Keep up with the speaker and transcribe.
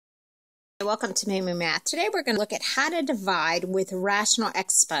Welcome to MooMooMath. Today we're going to look at how to divide with rational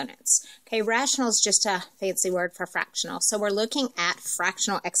exponents. Okay, rational is just a fancy word for fractional. So we're looking at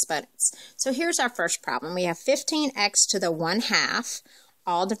fractional exponents. So here's our first problem. We have 15x to the 1/2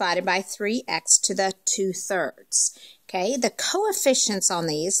 all divided by 3x to the 2/3. Okay, the coefficients on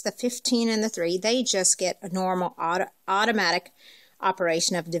these, the 15 and the 3, they just get a normal automatic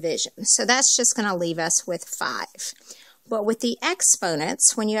operation of division. So that's just going to leave us with 5. But with the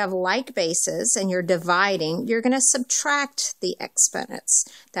exponents, when you have like bases and you're dividing, you're going to subtract the exponents.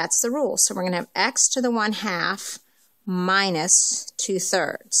 That's the rule. So we're going to have x to the 1/2 minus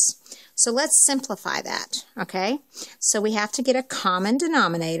 2/3. So let's simplify that, okay? So we have to get a common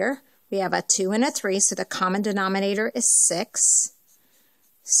denominator. We have a 2 and a 3, so the common denominator is 6.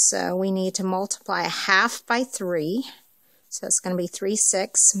 So we need to multiply 1/2 by 3. So it's going to be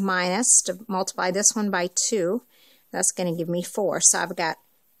 3/6 minus, to multiply this one by 2. That's going to give me 4. So I've got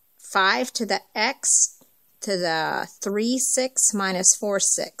 5 to the x to the 3/6 minus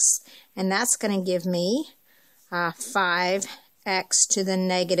 4/6. And that's going to give me 5x to the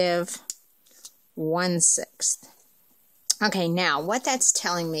negative 1/6. Okay, now what that's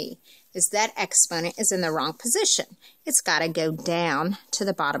telling me is that exponent is in the wrong position. It's got to go down to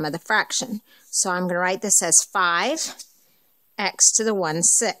the bottom of the fraction. So I'm going to write this as 5x to the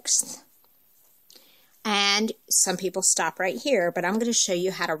 1/6. And some people stop right here, but I'm going to show you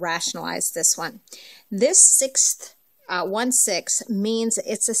how to rationalize this one. This 1/6 means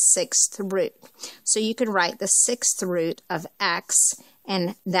it's a 6th root. So you can write the 6th root of x,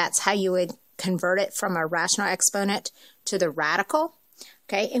 and that's how you would convert it from a rational exponent to the radical.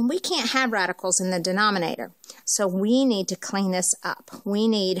 Okay, and we can't have radicals in the denominator. So we need to clean this up. We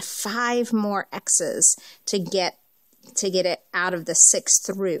need 5 more x's to get it out of the 6th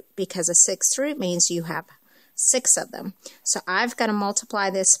root, because a 6th root means you have 6 of them. So I've got to multiply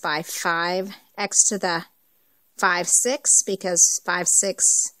this by 5x to the 5/6, because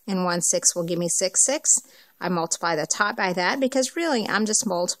 5/6 and 1/6 will give me 6/6. I multiply the top by that because really I'm just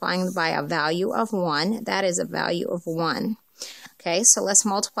multiplying by a value of 1. That is a value of 1. Okay, so let's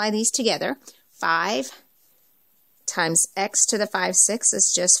multiply these together. 5 times x to the 5/6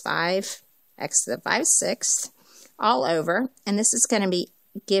 is just 5x to the 5/6. all over, and this is going to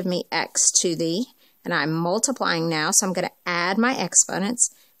give me x to the, and I'm multiplying now, so I'm going to add my exponents,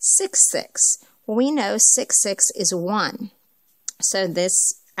 6/6. Well, we know 6/6 is 1, so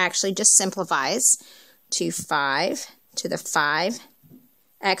this actually just simplifies to 5 to the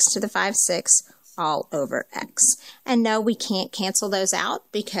 5x to the 5/6 all over x. And no, we can't cancel those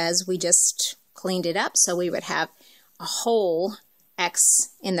out because we just cleaned it up, so we would have a whole x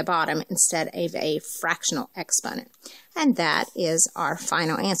in the bottom instead of a fractional exponent. And that is our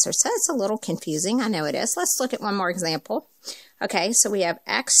final answer. So it's a little confusing. I know it is. Let's look at one more example. Okay, so we have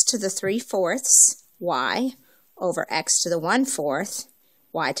x to the 3/4 y over x to the 1/4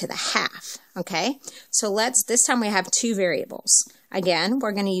 y to the 1/2. Okay, so this time we have 2 variables. Again,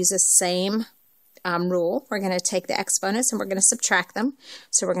 we're going to use the same rule. We're going to take the exponents and we're going to subtract them.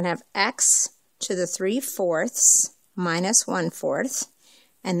 So we're going to have x to the 3/4 minus 1/4,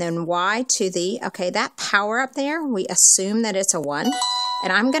 and then y to the, okay, that power up there, we assume that it's a 1,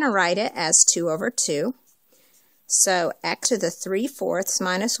 and I'm going to write it as 2 over 2. So x to the 3/4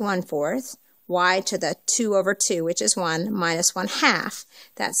 minus 1/4, y to the 2 over 2, which is 1, minus 1/2.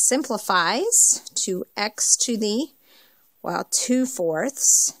 That simplifies to x to the, well,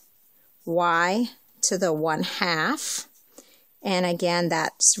 2/4, y to the 1/2. And again,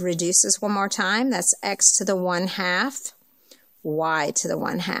 that reduces one more time. That's x to the 1/2, y to the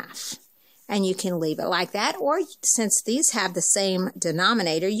 1/2. And you can leave it like that. Or since these have the same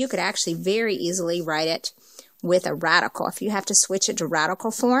denominator, you could actually very easily write it with a radical. If you have to switch it to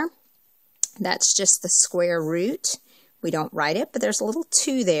radical form, that's just the square root. We don't write it, but there's a little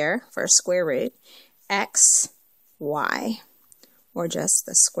 2 there for a square root. X, y, or just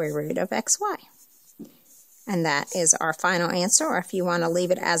the square root of xy. And that is our final answer, or if you want to leave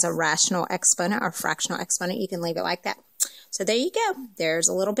it as a rational exponent or fractional exponent, you can leave it like that. So there you go. There's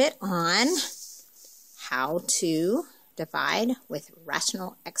a little bit on how to divide with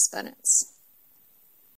rational exponents.